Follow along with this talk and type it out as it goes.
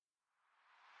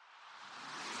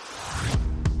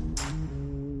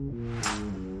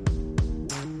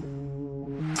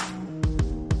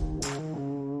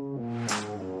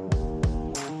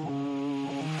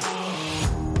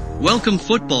Welcome,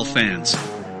 football fans.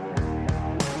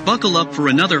 Buckle up for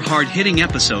another hard-hitting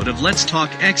episode of Let's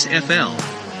Talk XFL,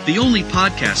 the only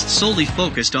podcast solely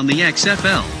focused on the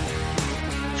XFL.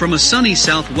 From a sunny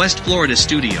Southwest Florida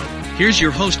studio, here's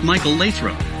your host, Michael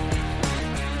Lathrop.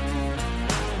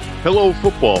 Hello,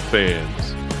 football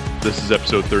fans. This is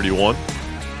episode 31,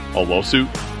 A Lawsuit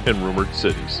and Rumored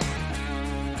Cities.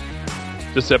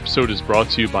 This episode is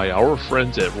brought to you by our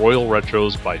friends at Royal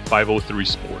Retros by 503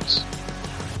 Sports.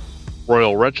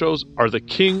 Royal Retros are the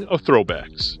king of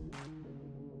throwbacks.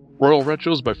 Royal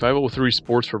Retros by 503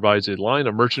 Sports provides a line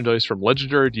of merchandise from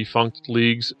legendary defunct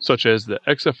leagues such as the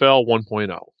XFL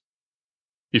 1.0.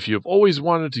 If you have always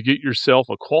wanted to get yourself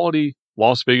a quality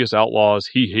Las Vegas Outlaws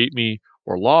He Hate Me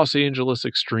or Los Angeles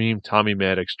Extreme Tommy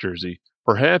Maddox jersey,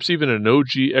 perhaps even an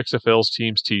OG XFL's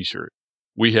team's t-shirt,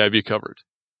 we have you covered.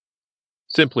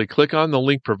 Simply click on the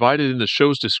link provided in the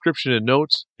show's description and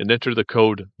notes and enter the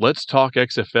code Let's Talk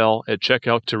XFL at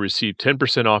checkout to receive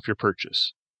 10% off your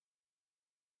purchase.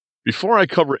 Before I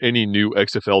cover any new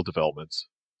XFL developments,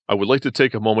 I would like to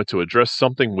take a moment to address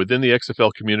something within the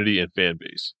XFL community and fan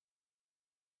base.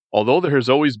 Although there has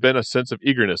always been a sense of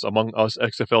eagerness among us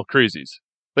XFL crazies,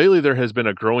 lately there has been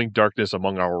a growing darkness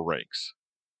among our ranks.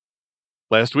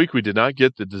 Last week we did not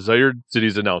get the desired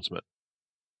cities announcement.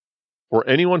 For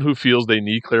anyone who feels they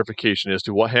need clarification as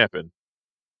to what happened,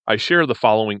 I share the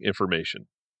following information.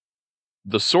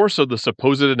 The source of the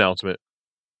supposed announcement,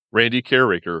 Randy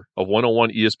Carricker of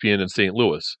 101 ESPN in St.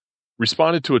 Louis,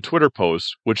 responded to a Twitter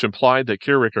post which implied that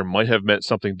Carricker might have meant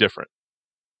something different.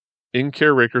 In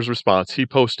Carricker's response, he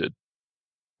posted,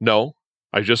 "No,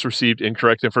 I just received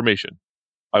incorrect information.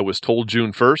 I was told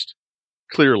June 1st.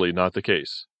 Clearly not the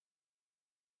case."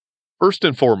 First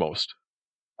and foremost,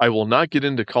 I will not get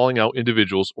into calling out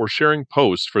individuals or sharing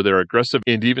posts for their aggressive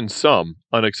and even some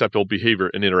unacceptable behavior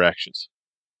and interactions.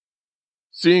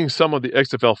 Seeing some of the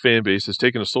XFL fan base has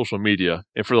taken to social media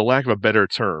and, for the lack of a better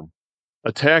term,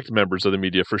 attacked members of the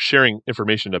media for sharing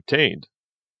information obtained.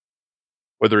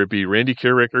 Whether it be Randy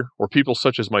Carricker or people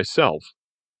such as myself,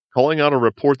 calling out a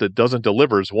report that doesn't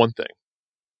deliver is one thing.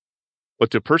 But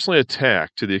to personally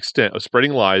attack to the extent of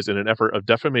spreading lies in an effort of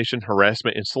defamation,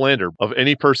 harassment, and slander of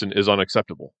any person is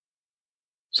unacceptable.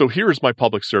 So here is my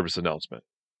public service announcement.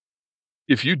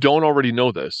 If you don't already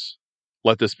know this,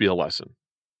 let this be a lesson.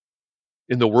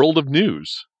 In the world of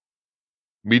news,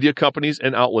 media companies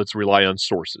and outlets rely on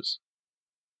sources.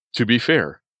 To be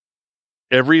fair,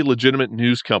 every legitimate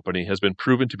news company has been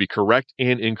proven to be correct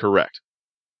and incorrect.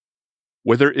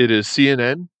 Whether it is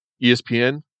CNN,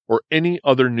 ESPN, or any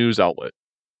other news outlet,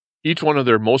 each one of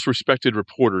their most respected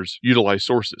reporters utilize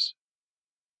sources.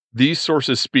 These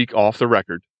sources speak off the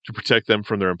record to protect them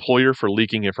from their employer for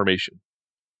leaking information.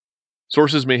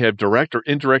 Sources may have direct or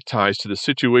indirect ties to the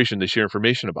situation they share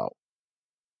information about.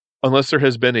 Unless there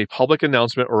has been a public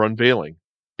announcement or unveiling,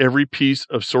 every piece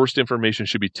of sourced information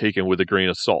should be taken with a grain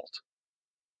of salt.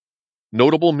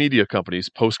 Notable media companies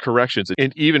post corrections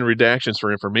and even redactions for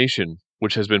information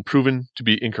which has been proven to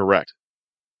be incorrect.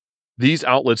 These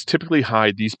outlets typically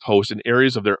hide these posts in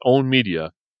areas of their own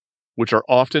media, which are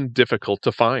often difficult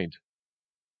to find.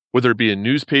 Whether it be a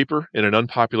newspaper in an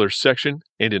unpopular section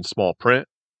and in small print,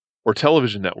 or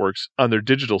television networks on their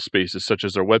digital spaces such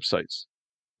as their websites.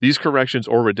 These corrections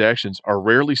or redactions are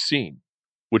rarely seen,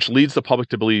 which leads the public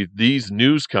to believe these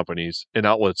news companies and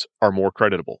outlets are more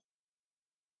creditable.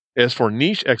 As for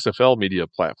niche XFL media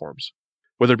platforms,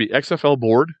 whether it be XFL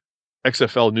Board,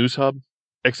 XFL News Hub,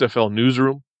 XFL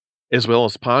Newsroom, as well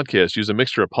as podcasts use a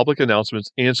mixture of public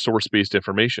announcements and source-based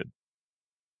information.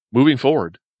 Moving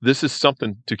forward, this is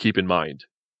something to keep in mind.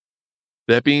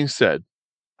 That being said,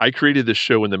 I created this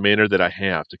show in the manner that I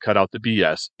have to cut out the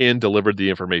BS and delivered the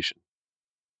information.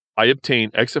 I obtain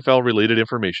XFL-related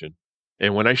information,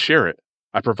 and when I share it,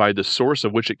 I provide the source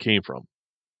of which it came from.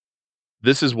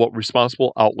 This is what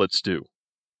responsible outlets do.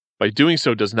 By doing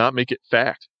so does not make it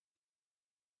fact.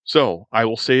 So, I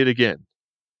will say it again.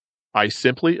 I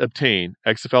simply obtain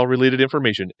XFL-related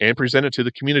information and present it to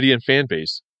the community and fan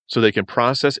base so they can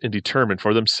process and determine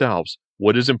for themselves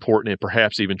what is important and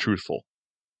perhaps even truthful.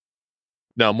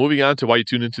 Now, moving on to why you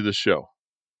tune into this show.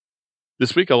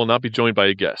 This week, I will not be joined by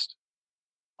a guest.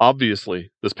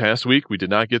 Obviously, this past week, we did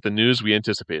not get the news we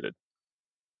anticipated.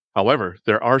 However,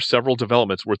 there are several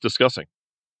developments worth discussing.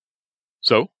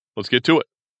 So, let's get to it.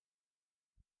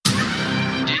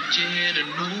 Did you hear the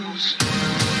news?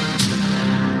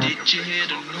 Did you hear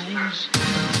the news?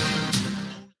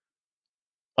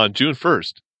 On June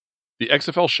 1st, the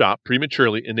XFL shop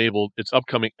prematurely enabled its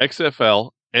upcoming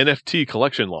XFL NFT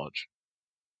collection launch.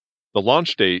 The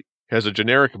launch date has a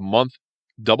generic month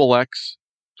XX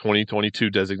 2022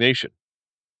 designation.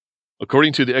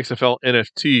 According to the XFL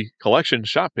NFT collection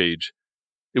shop page,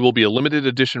 it will be a limited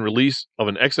edition release of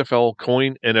an XFL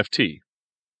coin NFT.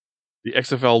 The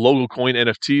XFL logo coin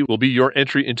NFT will be your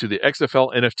entry into the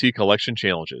XFL NFT collection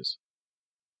challenges.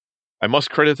 I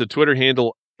must credit the Twitter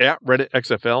handle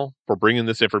 @RedditXFL for bringing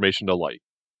this information to light.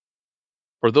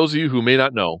 For those of you who may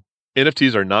not know,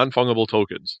 NFTs are non-fungible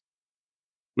tokens,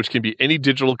 which can be any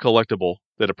digital collectible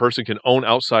that a person can own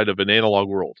outside of an analog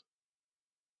world.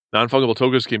 Non-fungible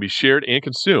tokens can be shared and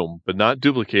consumed, but not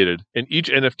duplicated, and each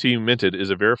NFT minted is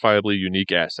a verifiably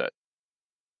unique asset.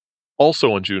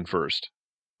 Also on June 1st,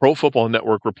 Pro Football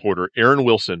Network reporter Aaron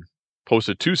Wilson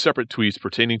posted 2 separate tweets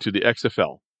pertaining to the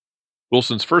XFL.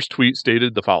 Wilson's first tweet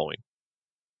stated the following: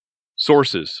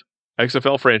 Sources: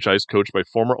 XFL franchise coached by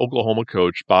former Oklahoma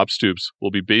coach Bob Stoops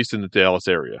will be based in the Dallas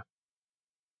area.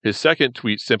 His second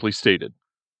tweet simply stated,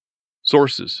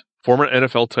 Sources: former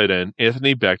NFL tight end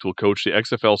Anthony Becht will coach the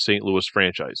XFL St. Louis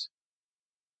franchise.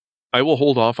 I will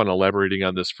hold off on elaborating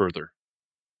on this further,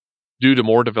 due to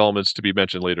more developments to be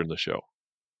mentioned later in the show.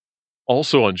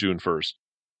 Also on June 1st,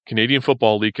 Canadian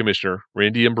Football League Commissioner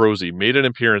Randy Ambrosie made an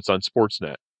appearance on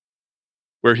Sportsnet,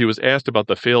 where he was asked about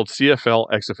the failed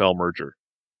CFL-XFL merger.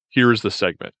 Here is the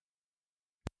segment.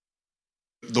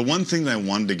 The one thing that I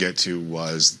wanted to get to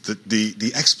was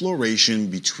the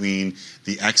exploration between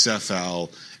the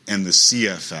XFL and the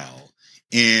CFL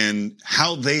and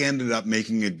how they ended up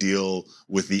making a deal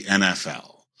with the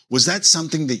NFL. Was that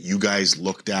something that you guys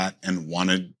looked at and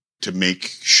wanted to make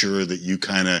sure that you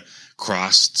kind of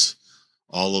crossed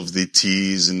all of the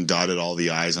T's and dotted all the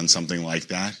I's on something like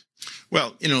that?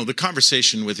 Well, the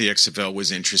conversation with the XFL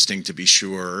was interesting, to be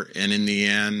sure. And in the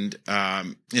end,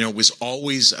 it was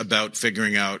always about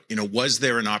figuring out, was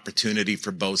there an opportunity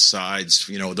for both sides?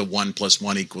 The 1 +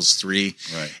 1 = 3.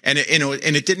 Right. And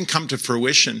it didn't come to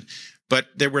fruition. But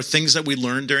there were things that we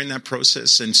learned during that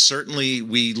process. And certainly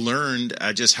we learned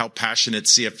just how passionate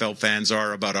CFL fans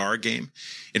are about our game.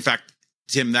 In fact,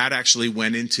 Tim, that actually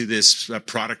went into this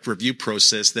product review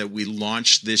process that we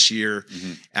launched this year.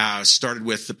 Started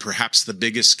with perhaps the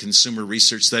biggest consumer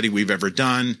research study we've ever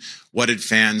done. What did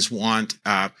fans want?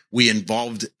 We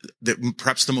involved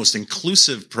perhaps the most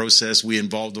inclusive process. We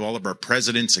involved all of our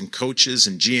presidents and coaches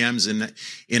and GMs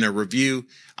in a review.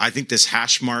 I think this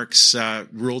hash marks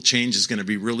rule change is going to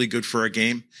be really good for our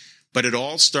game. But it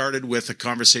all started with a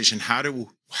conversation. How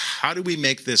do we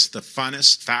make this the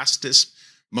funnest, fastest,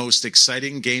 most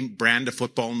exciting brand of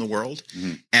football in the world?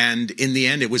 And in the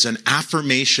end, it was an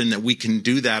affirmation that we can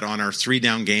do that on our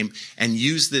 3-down game and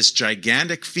use this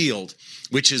gigantic field,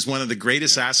 which is one of the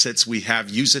greatest assets we have,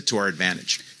 use it to our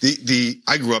advantage.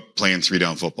 I grew up playing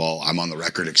 3-down football. I'm on the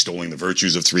record extolling the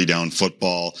virtues of 3-down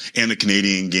football and the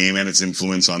Canadian game and its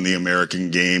influence on the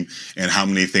American game and how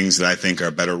many things that I think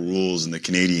are better rules in the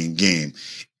Canadian game.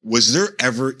 Was there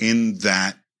ever in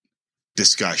that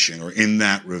discussion or in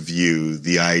that review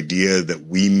the idea that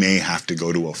we may have to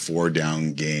go to a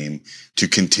 4-down game to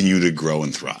continue to grow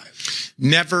and thrive?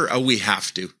 Never a we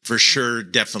have to, for sure,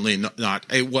 definitely not.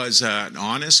 It was an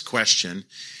honest question.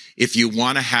 If you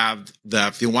want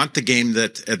the game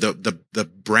that the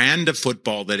brand of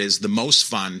football that is the most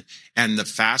fun and the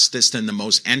fastest and the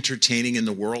most entertaining in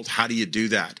the world, how do you do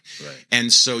that? Right.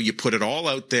 And so you put it all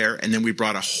out there, and then we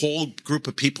brought a whole group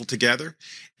of people together.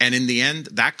 And in the end,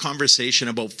 that conversation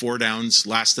about 4 downs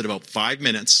lasted about 5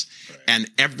 minutes. Right.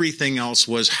 And everything else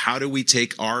was, how do we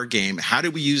take our game? How do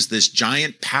we use this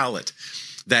giant palette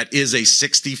that is a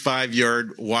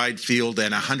 65-yard wide field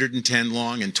and 110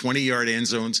 long and 20-yard end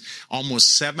zones,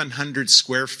 almost 700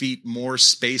 square feet more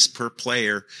space per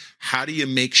player? How do you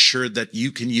make sure that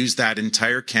you can use that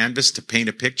entire canvas to paint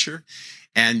a picture?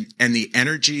 And the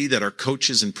energy that our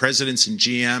coaches and presidents and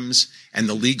GMs and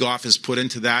the league office put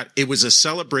into that, it was a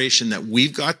celebration that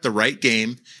we've got the right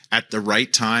game at the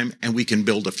right time and we can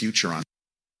build a future on.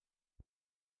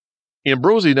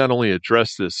 Ambrosie not only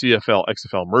addressed the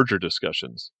CFL-XFL merger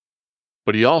discussions,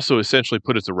 but he also essentially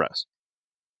put it to rest.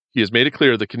 He has made it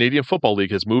clear the Canadian Football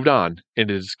League has moved on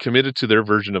and is committed to their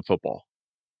version of football.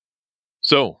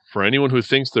 So, for anyone who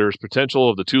thinks there is potential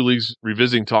of the two leagues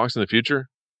revisiting talks in the future,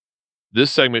 this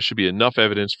segment should be enough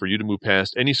evidence for you to move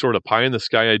past any sort of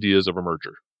pie-in-the-sky ideas of a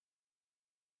merger.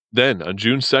 Then, on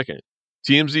June 2nd,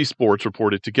 TMZ Sports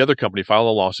reported Together Company filed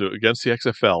a lawsuit against the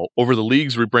XFL over the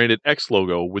league's rebranded X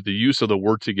logo with the use of the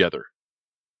word together.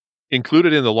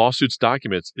 Included in the lawsuit's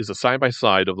documents is a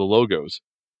side-by-side of the logos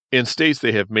and states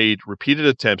they have made repeated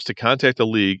attempts to contact the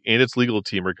league and its legal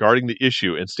team regarding the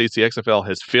issue and states the XFL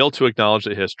has failed to acknowledge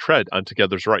that it has tread on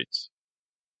Together's rights.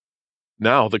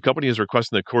 Now, the company is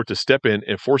requesting the court to step in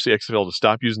and force the XFL to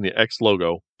stop using the X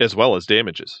logo as well as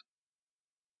damages.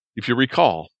 If you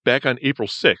recall, back on April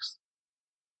 6th,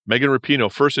 Megan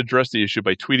Rapinoe first addressed the issue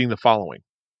by tweeting the following.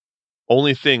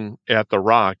 Only thing at The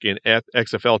Rock and at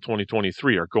XFL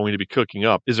 2023 are going to be cooking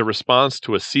up is a response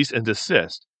to a cease and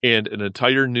desist and an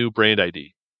entire new brand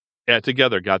ID. At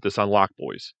Together got this on lock,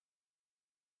 boys.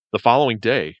 The following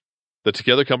day, the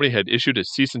Together company had issued a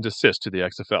cease and desist to the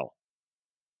XFL.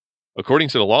 According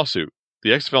to the lawsuit,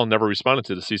 the XFL never responded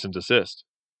to the cease and desist.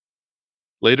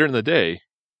 Later in the day,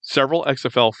 several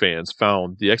XFL fans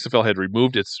found the XFL had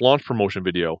removed its launch promotion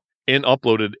video and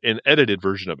uploaded an edited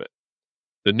version of it.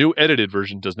 The new edited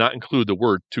version does not include the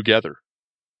word together.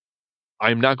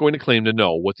 I am not going to claim to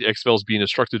know what the XFL is being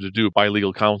instructed to do by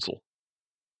legal counsel,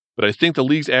 but I think the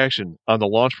league's action on the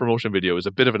launch promotion video is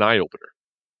a bit of an eye-opener.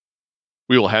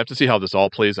 We will have to see how this all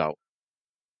plays out.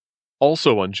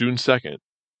 Also on June 2nd,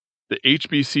 the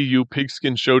HBCU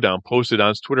Pigskin Showdown posted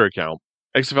on its Twitter account,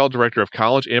 XFL Director of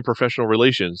College and Professional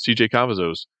Relations, CJ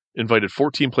Cavazos, invited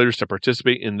 14 players to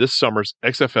participate in this summer's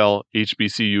XFL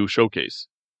HBCU Showcase.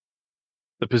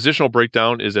 The positional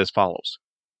breakdown is as follows.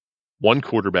 1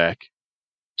 quarterback,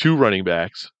 2 running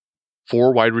backs,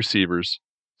 4 wide receivers,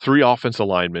 3 offensive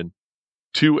linemen,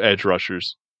 2 edge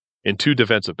rushers, and 2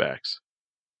 defensive backs.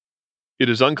 It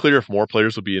is unclear if more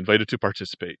players will be invited to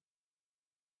participate.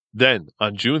 Then,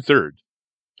 on June 3rd,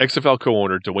 XFL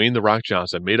co-owner Dwayne "The Rock"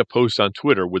 Johnson made a post on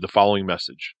Twitter with the following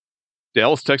message.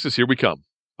 Dallas, Texas, here we come.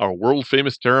 Our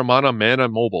world-famous Terramana Manna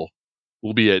Mobile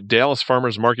will be at Dallas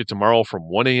Farmers Market tomorrow from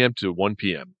 1 a.m. to 1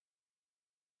 p.m.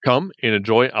 Come and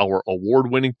enjoy our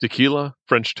award-winning tequila,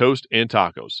 French toast, and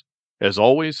tacos. As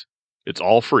always, it's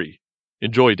all free.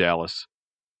 Enjoy, Dallas.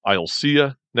 I'll see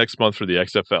ya next month for the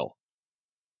XFL.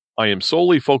 I am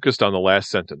solely focused on the last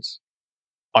sentence.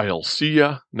 I'll see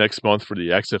ya next month for the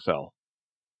XFL.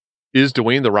 Is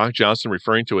Dwayne "The Rock" Johnson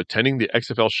referring to attending the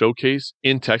XFL Showcase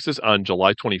in Texas on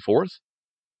July 24th?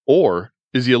 Or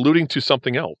is he alluding to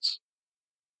something else?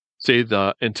 Say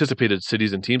the anticipated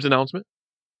cities and teams announcement?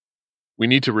 We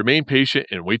need to remain patient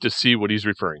and wait to see what he's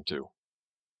referring to.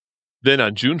 Then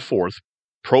on June 4th,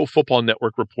 Pro Football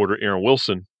Network reporter Aaron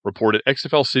Wilson reported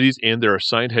XFL cities and their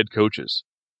assigned head coaches.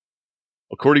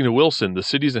 According to Wilson, the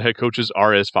cities and head coaches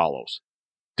are as follows.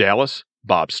 Dallas,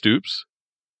 Bob Stoops.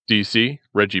 DC,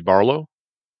 Reggie Barlow.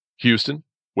 Houston,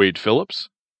 Wade Phillips.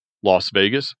 Las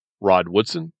Vegas, Rod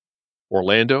Woodson.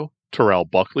 Orlando, Terrell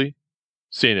Buckley.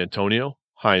 San Antonio,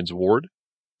 Hines Ward.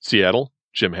 Seattle,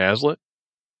 Jim Haslett.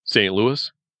 St.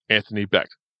 Louis, Anthony Beck.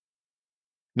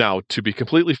 Now, to be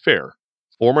completely fair,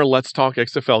 former Let's Talk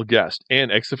XFL guest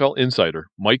and XFL insider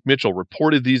Mike Mitchell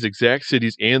reported these exact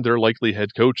cities and their likely head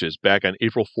coaches back on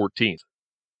April 14th.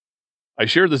 I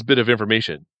share this bit of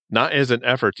information not as an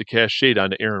effort to cast shade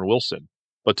onto Aaron Wilson,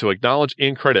 but to acknowledge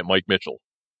and credit Mike Mitchell.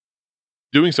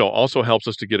 Doing so also helps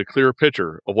us to get a clearer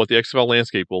picture of what the XFL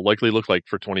landscape will likely look like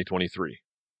for 2023.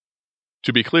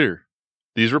 To be clear,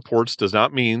 these reports does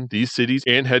not mean these cities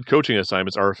and head coaching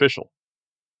assignments are official,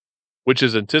 which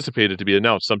is anticipated to be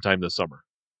announced sometime this summer.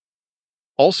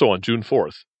 Also on June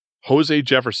 4th, Jose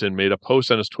Jefferson made a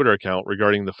post on his Twitter account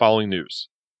regarding the following news.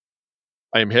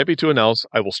 I am happy to announce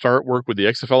I will start work with the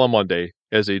XFL on Monday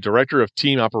as a director of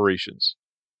team operations.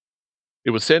 It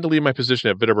was sad to leave my position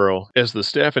at Vitterboro as the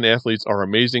staff and athletes are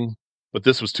amazing, but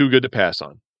this was too good to pass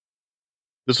on.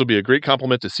 This will be a great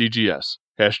compliment to CGS,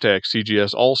 hashtag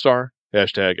CGS All-Star,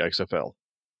 hashtag XFL.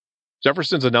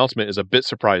 Jefferson's announcement is a bit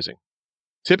surprising.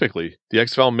 Typically, the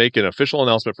XFL make an official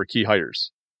announcement for key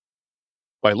hires.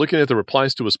 By looking at the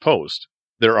replies to his post,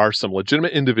 there are some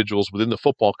legitimate individuals within the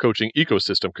football coaching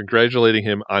ecosystem congratulating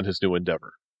him on his new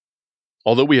endeavor.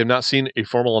 Although we have not seen a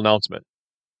formal announcement,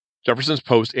 Jefferson's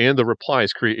post and the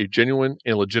replies create a genuine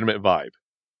and legitimate vibe.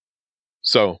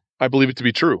 So, I believe it to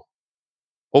be true.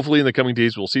 Hopefully in the coming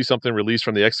days we'll see something released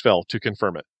from the XFL to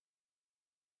confirm it.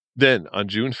 Then, on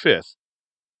June 5th,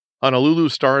 Honolulu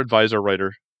Star Advisor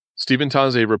writer Stephen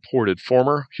Tanze reported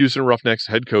former Houston Roughnecks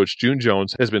head coach June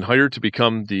Jones has been hired to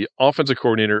become the offensive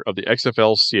coordinator of the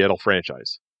XFL's Seattle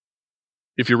franchise.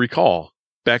 If you recall,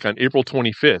 back on April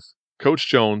 25th, Coach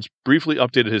Jones briefly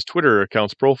updated his Twitter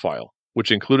account's profile,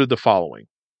 which included the following.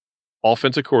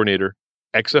 Offensive coordinator,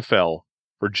 XFL,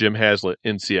 for Jim Haslett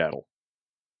in Seattle.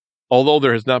 Although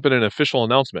there has not been an official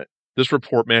announcement, this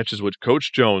report matches what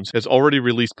Coach Jones has already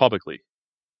released publicly.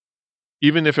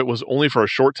 Even if it was only for a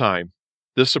short time,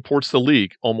 this supports the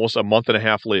league almost a month and a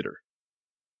half later.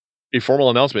 A formal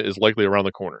announcement is likely around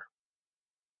the corner.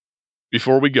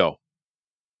 Before we go,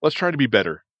 let's try to be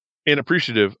better and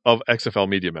appreciative of XFL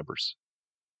media members.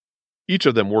 Each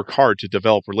of them work hard to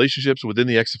develop relationships within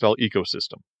the XFL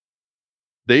ecosystem.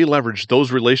 They leverage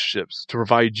those relationships to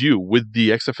provide you with the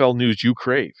XFL news you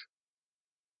crave.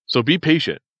 So be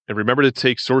patient And remember to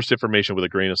take source information with a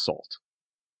grain of salt.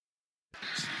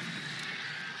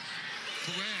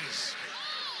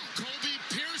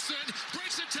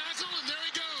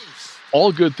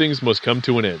 All good things must come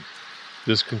to an end.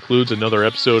 This concludes another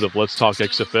episode of Let's Talk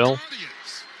XFL.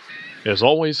 As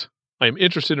always, I am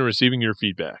interested in receiving your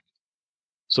feedback.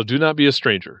 So do not be a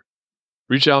stranger.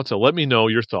 Reach out to let me know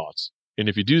your thoughts, and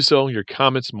if you do so, your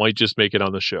comments might just make it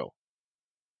on the show.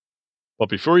 But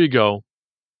before you go,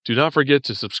 do not forget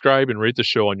to subscribe and rate the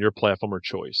show on your platform of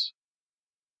choice.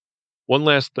 One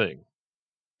last thing.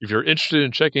 If you're interested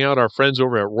in checking out our friends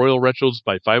over at Royal Retros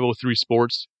by 503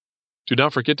 Sports, do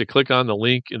not forget to click on the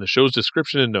link in the show's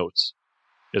description and notes,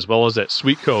 as well as that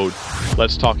sweet code,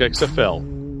 Let's Talk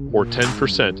XFL, or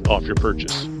 10% off your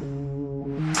purchase.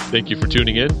 Thank you for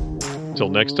tuning in. Till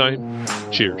next time,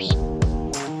 cheers.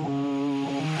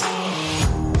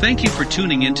 Thank you for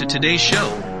tuning in to today's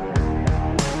show.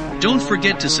 Don't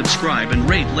forget to subscribe and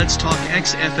rate Let's Talk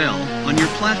XFL on your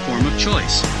platform of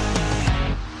choice.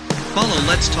 Follow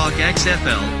Let's Talk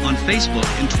XFL on Facebook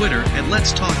and Twitter at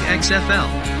Let's Talk XFL.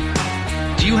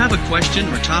 Do you have a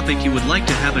question or topic you would like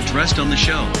to have addressed on the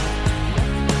show?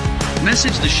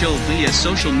 Message the show via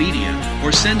social media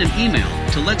or send an email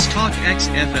to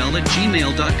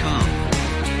letstalkxfl@gmail.com.